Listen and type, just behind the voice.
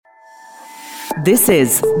This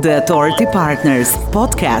is the Authority Partners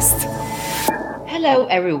podcast. Hello,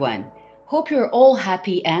 everyone. Hope you're all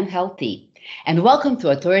happy and healthy. And welcome to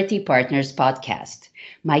Authority Partners podcast.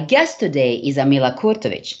 My guest today is Amila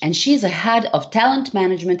Kurtovic, and she's a head of talent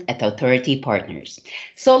management at Authority Partners.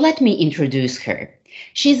 So let me introduce her.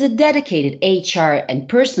 She's a dedicated HR and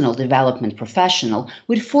personal development professional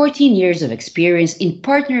with 14 years of experience in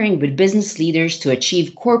partnering with business leaders to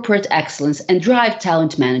achieve corporate excellence and drive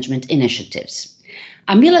talent management initiatives.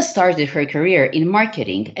 Amila started her career in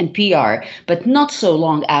marketing and PR, but not so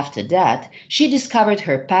long after that, she discovered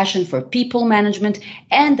her passion for people management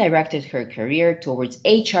and directed her career towards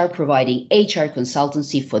HR, providing HR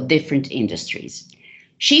consultancy for different industries.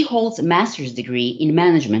 She holds a master's degree in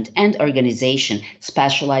management and organization,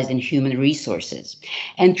 specialized in human resources.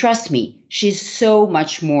 And trust me, she's so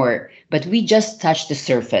much more, but we just touched the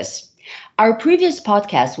surface. Our previous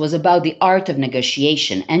podcast was about the art of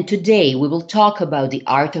negotiation, and today we will talk about the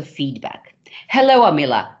art of feedback. Hello,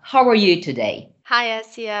 Amila. How are you today? Hi,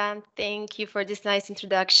 Asia. Thank you for this nice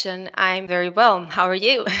introduction. I'm very well. How are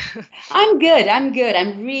you? I'm good.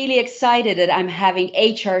 I'm really excited that I'm having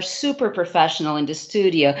HR super professional in the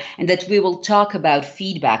studio and that we will talk about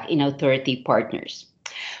feedback in Authority Partners.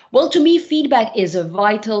 Well, to me, feedback is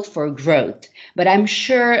vital for growth, but I'm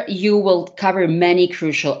sure you will cover many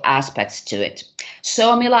crucial aspects to it.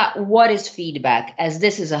 So, Amila, what is feedback, as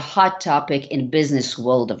this is a hot topic in business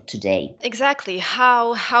world of today? Exactly.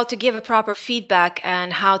 How to give a proper feedback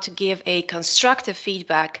and how to give a constructive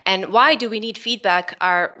feedback and why do we need feedback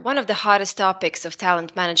are one of the hottest topics of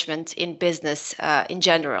talent management in business in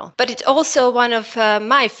general. But it's also one of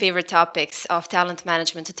my favorite topics of talent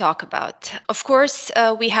management to talk about. Of course,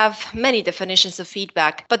 we have many definitions of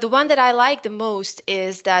feedback, but the one that I like the most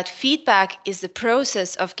is that feedback is the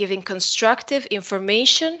process of giving constructive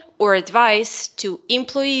information or advice to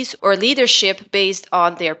employees or leadership based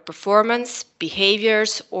on their performance,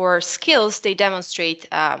 behaviors, or skills they demonstrate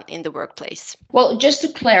in the workplace. Well, just to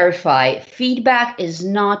clarify, feedback is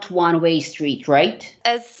not one-way street, right?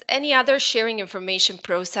 As any other sharing information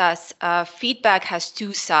process, feedback has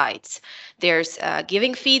two sides. There's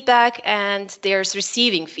giving feedback and there's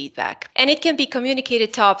receiving feedback. And it can be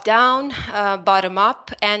communicated top-down,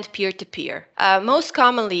 bottom-up, and peer-to-peer. Most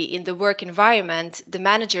commonly in the work environment, the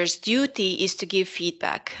manager's duty is to give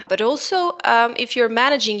feedback. But also, if you're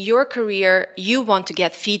managing your career, you want to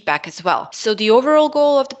get feedback as well. So the overall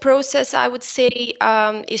goal of the process, I would say,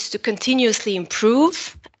 is to continuously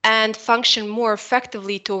improve and function more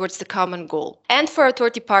effectively towards the common goal. And for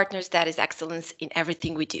Authority Partners, that is excellence in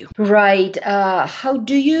everything we do. Right. How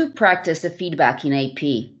do you practice the feedback in AP?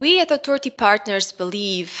 We at Authority Partners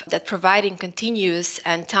believe that providing continuous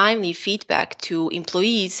and timely feedback to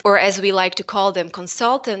employees, or as we like to call them,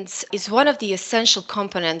 consultants, is one of the essential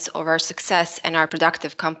components of our success and our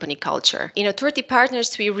productive company culture. In Authority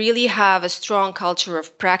Partners, we really have a strong culture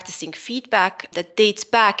of practicing feedback that dates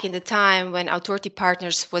back in the time when Authority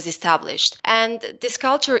Partners was established. And this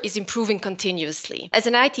culture is improving continuously. As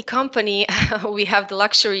an IT company, we have the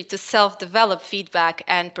luxury to self-develop feedback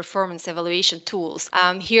and performance evaluation tools.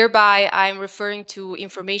 Hereby, I'm referring to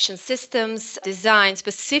information systems designed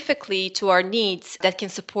specifically to our needs that can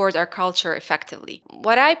support our culture effectively.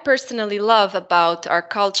 What I personally love about our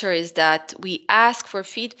culture is that we ask for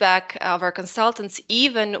feedback of our consultants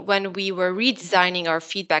even when we were redesigning our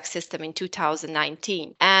feedback system in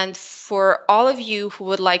 2019. And for all of you who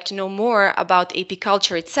would like to know more about AP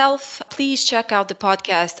culture itself, please check out the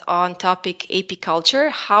podcast on topic AP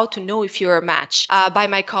culture, how to know if you're a match, by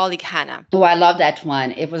my colleague Hannah. Oh, I love that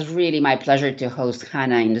one. It was really my pleasure to host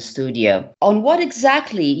Hannah in the studio. On what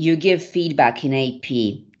exactly you give feedback in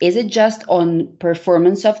AP? Is it just on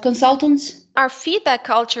performance of consultants? Our feedback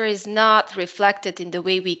culture is not reflected in the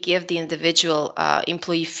way we give the individual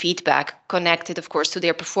employee feedback, connected, of course, to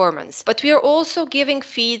their performance. But we are also giving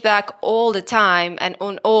feedback all the time and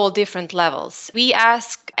on all different levels. We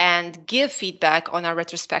ask and give feedback on our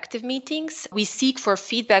retrospective meetings. We seek for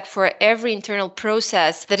feedback for every internal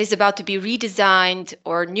process that is about to be redesigned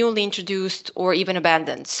or newly introduced or even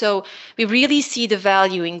abandoned. So we really see the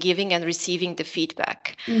value in giving and receiving the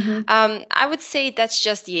feedback. I would say that's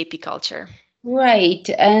just the AP culture. Right.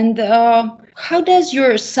 And how does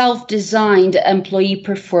your self-designed employee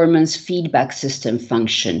performance feedback system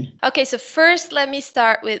function? Okay, so first let me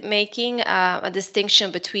start with making a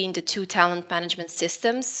distinction between the two talent management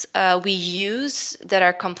systems we use that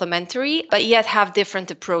are complementary, but yet have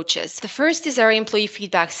different approaches. The first is our employee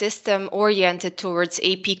feedback system oriented towards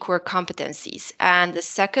AP core competencies. And the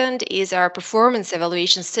second is our performance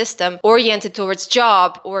evaluation system oriented towards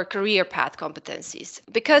job or career path competencies.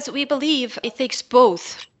 Because we believe it takes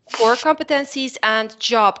both core competencies and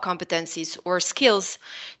job competencies or skills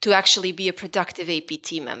to actually be a productive AP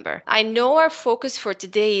team member. I know our focus for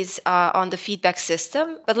today is on the feedback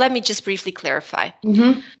system, but let me just briefly clarify.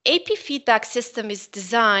 AP feedback system is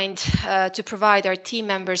designed to provide our team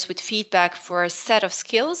members with feedback for a set of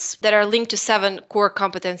skills that are linked to 7 core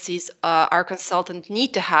competencies our consultant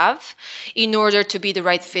need to have in order to be the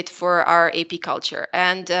right fit for our AP culture.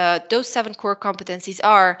 And those 7 core competencies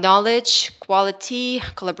are knowledge, quality,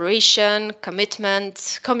 collaboration,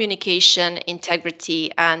 commitment, communication,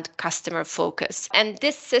 integrity, and customer focus. And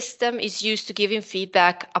this system is used to giving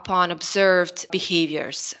feedback upon observed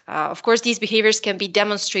behaviors. Of course, these behaviors can be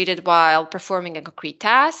demonstrated while performing a concrete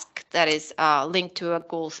task that is linked to a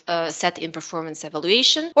goal set in performance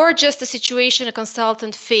evaluation, or just a situation a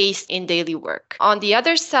consultant faced in daily work. On the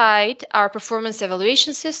other side, our performance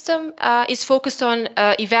evaluation system is focused on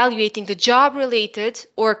evaluating the job-related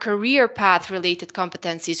or career path-related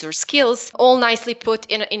competencies or skills, all nicely put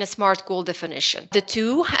in a SMART goal definition. The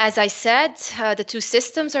two, as I said, the two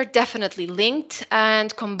systems are definitely linked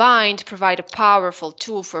and combined provide a powerful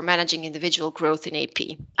tool for managing individual growth in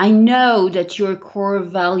AP. I know that your core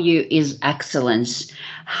value is excellence.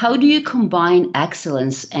 How do you combine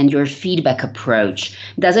excellence and your feedback approach?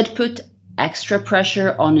 Does it put extra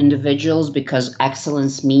pressure on individuals because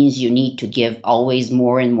excellence means you need to give always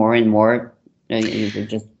more and more and more?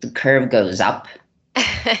 Just the curve goes up.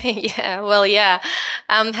 Yeah.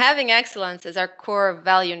 Having excellence as our core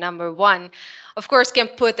value number 1, of course, can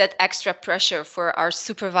put that extra pressure for our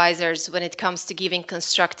supervisors when it comes to giving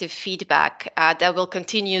constructive feedback that will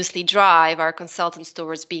continuously drive our consultants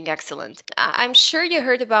towards being excellent. I'm sure you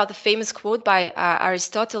heard about the famous quote by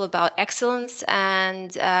Aristotle about excellence,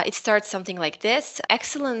 and it starts something like this: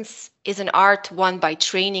 excellence is an art won by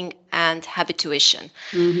training and habituation.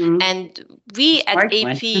 And we at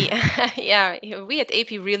AP, we at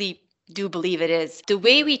AP really do believe it is. The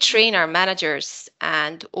way we train our managers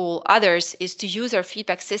and all others is to use our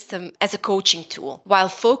feedback system as a coaching tool while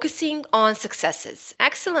focusing on successes.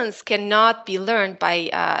 Excellence cannot be learned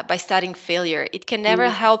by studying failure. It can never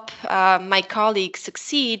help my colleague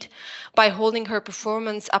succeed by holding her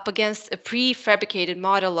performance up against a prefabricated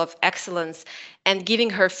model of excellence and giving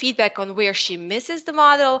her feedback on where she misses the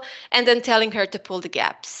model and then telling her to pull the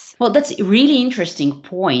gaps. Well, that's a really interesting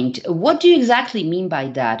point. What do you exactly mean by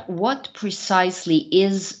that? What precisely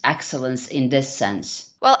is excellence in this sense?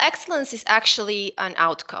 Well, excellence is actually an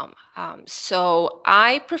outcome. So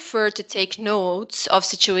I prefer to take notes of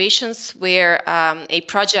situations where a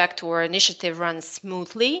project or initiative runs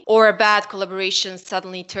smoothly, or a bad collaboration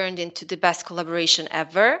suddenly turned into the best collaboration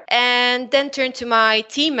ever, and then turn to my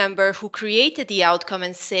team member who created the outcome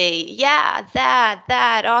and say, yeah,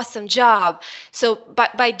 that awesome job. So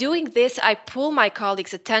by doing this, I pull my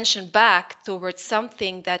colleague's attention back towards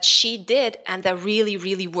something that she did and that really,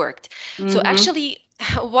 really worked. So actually,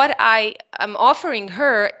 what I am offering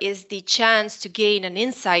her is the chance to gain an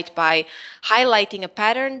insight by highlighting a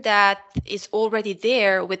pattern that is already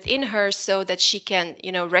there within her so that she can,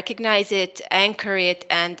 recognize it, anchor it,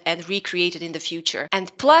 and recreate it in the future.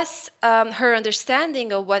 And plus, her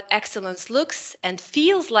understanding of what excellence looks and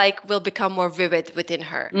feels like will become more vivid within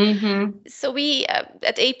her. So we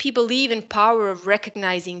at AP believe in power of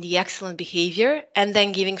recognizing the excellent behavior and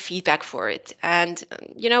then giving feedback for it. And,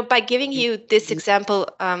 by giving you this example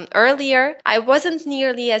earlier, I wasn't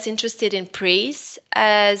nearly as interested in praise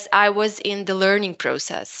as I was in the learning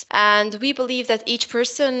process. And we believe that each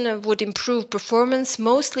person would improve performance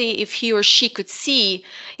mostly if he or she could see,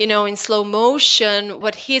 in slow motion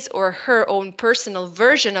what his or her own personal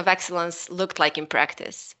version of excellence looked like in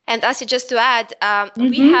practice. And Asya, just to add,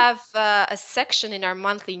 we have a section in our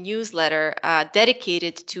monthly newsletter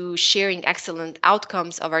dedicated to sharing excellent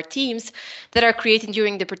outcomes of our teams that are created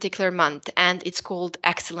during the particular month. And it's called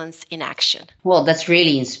Excellence in Action. Well, that's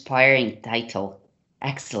really inspiring title.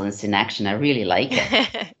 Excellence in Action. I really like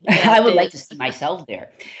it. I would like to see myself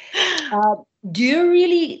there. Do you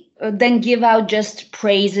really then give out just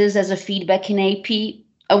praises as a feedback in AP?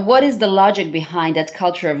 What is the logic behind that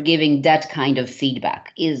culture of giving that kind of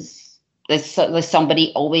feedback? Is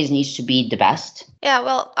somebody always needs to be the best? Yeah,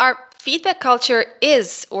 well, our feedback culture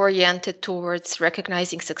is oriented towards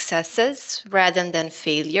recognizing successes rather than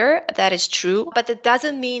failure. That is true, but it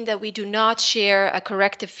doesn't mean that we do not share a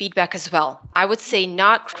corrective feedback as well. I would say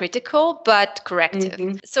not critical, but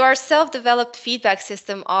corrective. So our self-developed feedback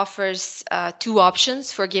system offers 2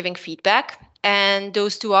 options for giving feedback. And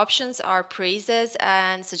those two options are praises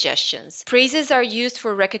and suggestions. Praises are used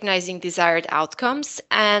for recognizing desired outcomes,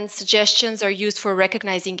 and suggestions are used for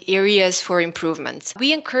recognizing areas for improvements.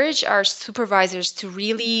 We encourage our supervisors to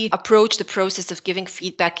really approach the process of giving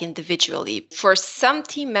feedback individually. For some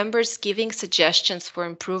team members, giving suggestions for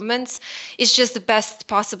improvements is just the best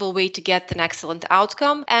possible way to get an excellent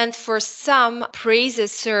outcome. And for some,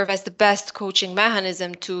 praises serve as the best coaching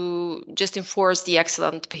mechanism to just enforce the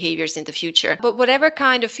excellent behaviors in the future. But whatever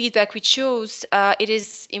kind of feedback we choose, it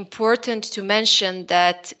is important to mention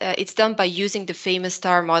that it's done by using the famous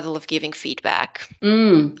STAR model of giving feedback.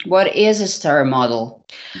 What is a STAR model?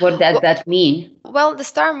 What does that mean? Well, the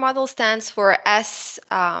STAR model stands for S,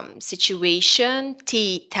 situation,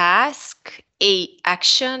 T, task, A,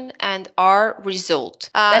 action, and R, result.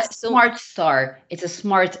 That's Smart STAR. It's a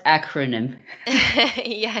smart acronym.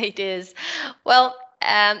 Yeah, it is. Well,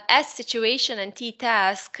 S, situation, and T,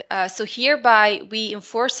 task. So hereby we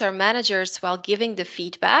enforce our managers while giving the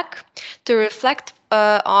feedback to reflect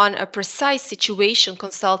on a precise situation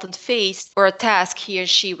consultant faced or a task he or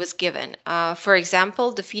she was given. For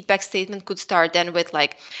example, the feedback statement could start then with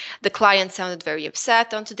like, the client sounded very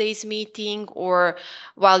upset on today's meeting, or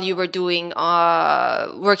while you were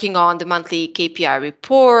working on the monthly KPI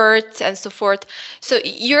report and so forth. So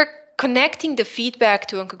you're connecting the feedback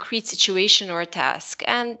to a concrete situation or a task.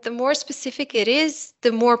 And the more specific it is,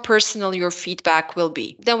 the more personal your feedback will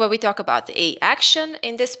be. Then when we talk about the A, action,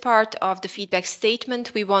 in this part of the feedback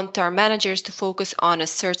statement, we want our managers to focus on a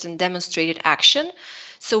certain demonstrated action.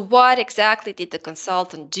 So what exactly did the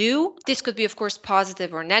consultant do? This could be, of course,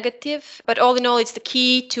 positive or negative, but all in all, it's the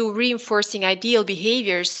key to reinforcing ideal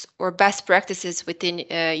behaviors or best practices within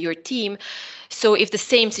your team. So if the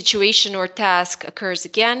same situation or task occurs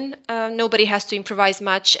again, nobody has to improvise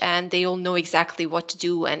much, and they all know exactly what to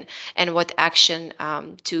do and what action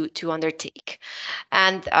to undertake.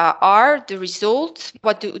 And R, the result,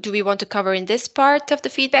 what do we want to cover in this part of the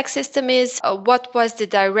feedback system is what was the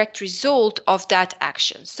direct result of that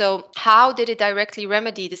action? So how did it directly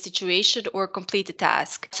remedy the situation or complete the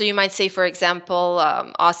task? So you might say, for example,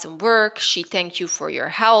 awesome work, she thanked you for your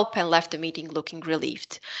help and left the meeting looking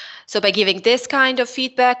relieved. So by giving this kind of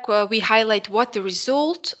feedback, we highlight what the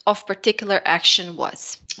result of particular action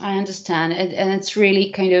was. I understand. And it's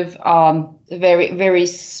really kind of a very, very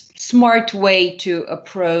smart way to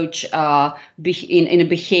approach in a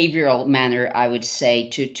behavioral manner, I would say,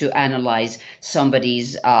 to analyze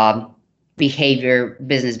somebody's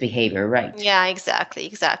business behavior, right? Yeah, exactly.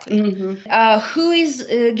 Mm-hmm. Who is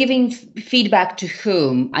giving feedback to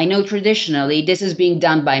whom? I know traditionally this is being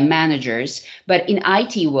done by managers, but in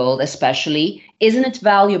IT world especially, isn't it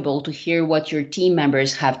valuable to hear what your team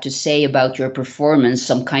members have to say about your performance,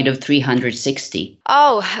 some kind of 360?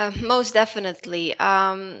 Oh, most definitely.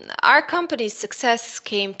 Our company's success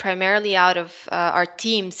came primarily out of our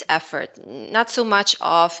team's effort, not so much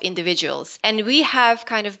of individuals. And we have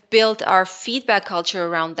kind of built our feedback culture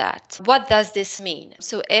around that. What does this mean?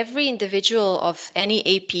 So every individual of any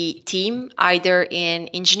AP team, either in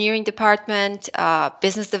engineering department,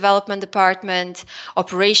 business development department,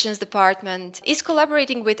 operations department, is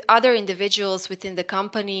collaborating with other individuals within the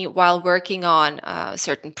company while working on a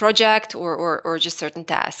certain project or just certain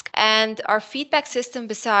task. And our feedback system,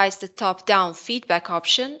 besides the top-down feedback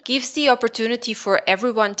option, gives the opportunity for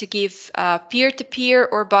everyone to give peer-to-peer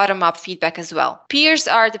or bottom-up feedback as well. Peers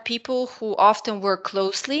are the people who often work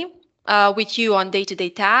closely with you on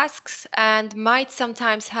day-to-day tasks and might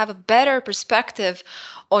sometimes have a better perspective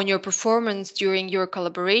on your performance during your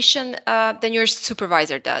collaboration than your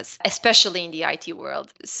supervisor does, especially in the IT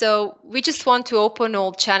world. So we just want to open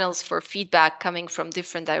all channels for feedback coming from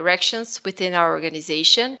different directions within our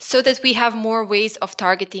organization so that we have more ways of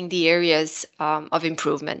targeting the areas of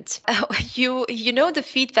improvement. You know, the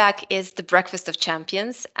feedback is the breakfast of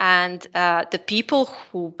champions, and the people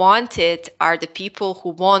who want it are the people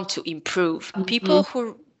who want to improve. Mm-hmm. People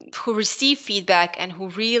who receive feedback and who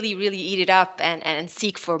really eat it up and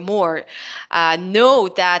seek for more know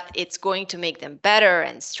that it's going to make them better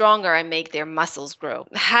and stronger and make their muscles grow.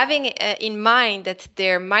 Having in mind that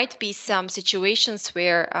there might be some situations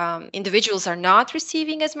where individuals are not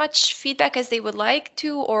receiving as much feedback as they would like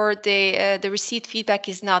to, or the received feedback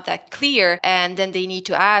is not that clear, and then they need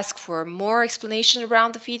to ask for more explanation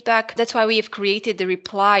around the feedback. That's why we have created the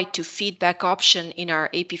reply to feedback option in our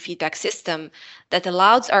AP feedback system that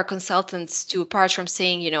allows our consultants to, apart from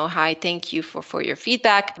saying, hi, thank you for your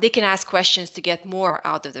feedback, they can ask questions to get more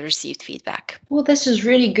out of the received feedback. Well, this is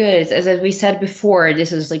really good. As we said before,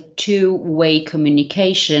 this is like two-way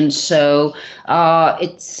communication. So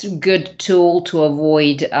it's a good tool to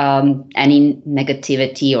avoid any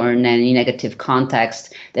negativity or in any negative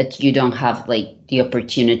context that you don't have like the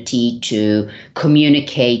opportunity to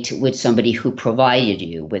communicate with somebody who provided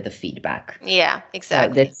you with the feedback. Yeah,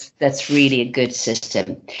 exactly. That's really a good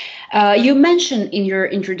system. You mentioned in your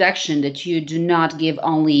introduction that you do not give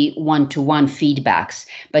only one-to-one feedbacks,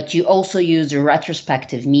 but you also use the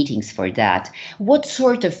retrospective meetings for that. What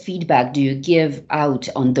sort of feedback do you give out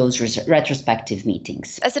on those retrospective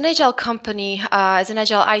meetings? As an agile company, as an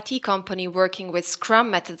agile IT company working with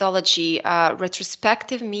Scrum methodology,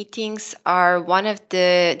 retrospective meetings are one of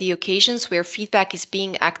the occasions where feedback is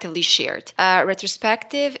being actively shared.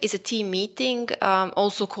 Retrospective is a team meeting,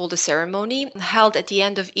 also called a ceremony, held at the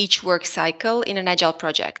end of each work cycle in an agile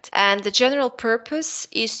project. And the general purpose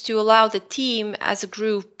is to allow the team as a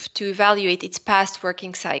group to evaluate its past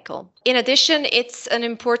working cycle. In addition, it's an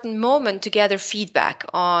important moment to gather feedback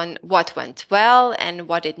on what went well and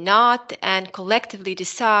what did not, and collectively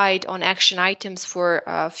decide on action items for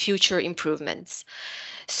future improvements.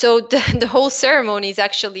 So the whole ceremony is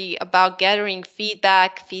actually about gathering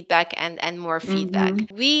feedback, and more feedback.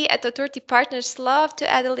 Mm-hmm. We at Authority Partners love to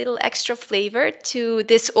add a little extra flavor to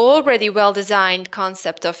this already well-designed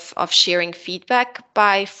concept of sharing feedback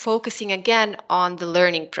by focusing again on the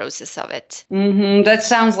learning process of it. Mm-hmm. That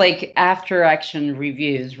sounds like after-action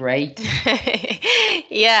reviews, right?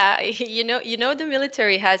 Yeah, you know the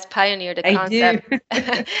military has pioneered a concept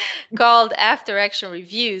called after-action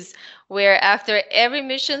reviews, where after every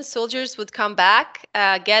mission, soldiers would come back,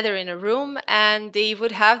 gather in a room, and they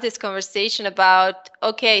would have this conversation about,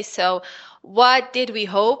 okay, so what did we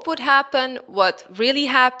hope would happen, what really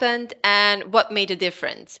happened, and what made a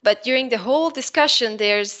difference. But during the whole discussion,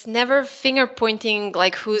 there's never finger pointing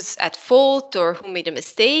like who's at fault or who made a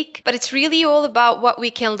mistake, but it's really all about what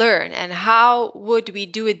we can learn and how would we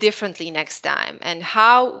do it differently next time, and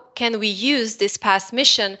how can we use this past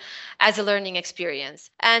mission as a learning experience.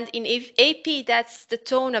 And in AP, that's the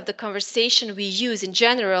tone of the conversation we use in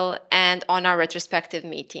general and on our retrospective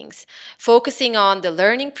meetings, focusing on the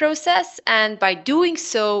learning process. And by doing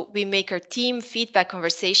so, we make our team feedback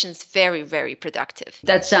conversations very, very productive.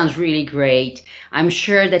 That sounds really great. I'm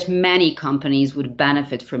sure that many companies would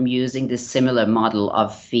benefit from using this similar model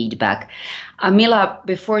of feedback. Amila,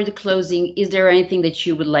 before the closing, is there anything that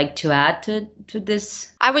you would like to add to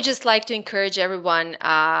this? I would just like to encourage everyone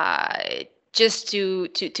just to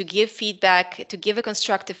give feedback, to give a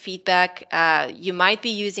constructive feedback. You might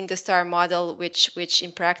be using the STAR model, which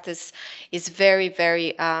in practice is very,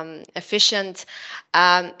 very efficient,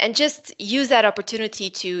 and just use that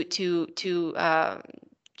opportunity to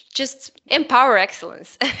just empower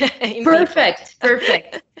excellence. Perfect.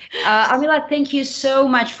 Amila, thank you so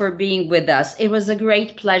much for being with us. It was a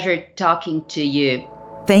great pleasure talking to you.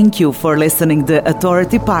 Thank you for listening to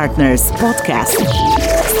Authority Partners podcast.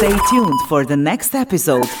 Stay tuned for the next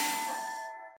episode.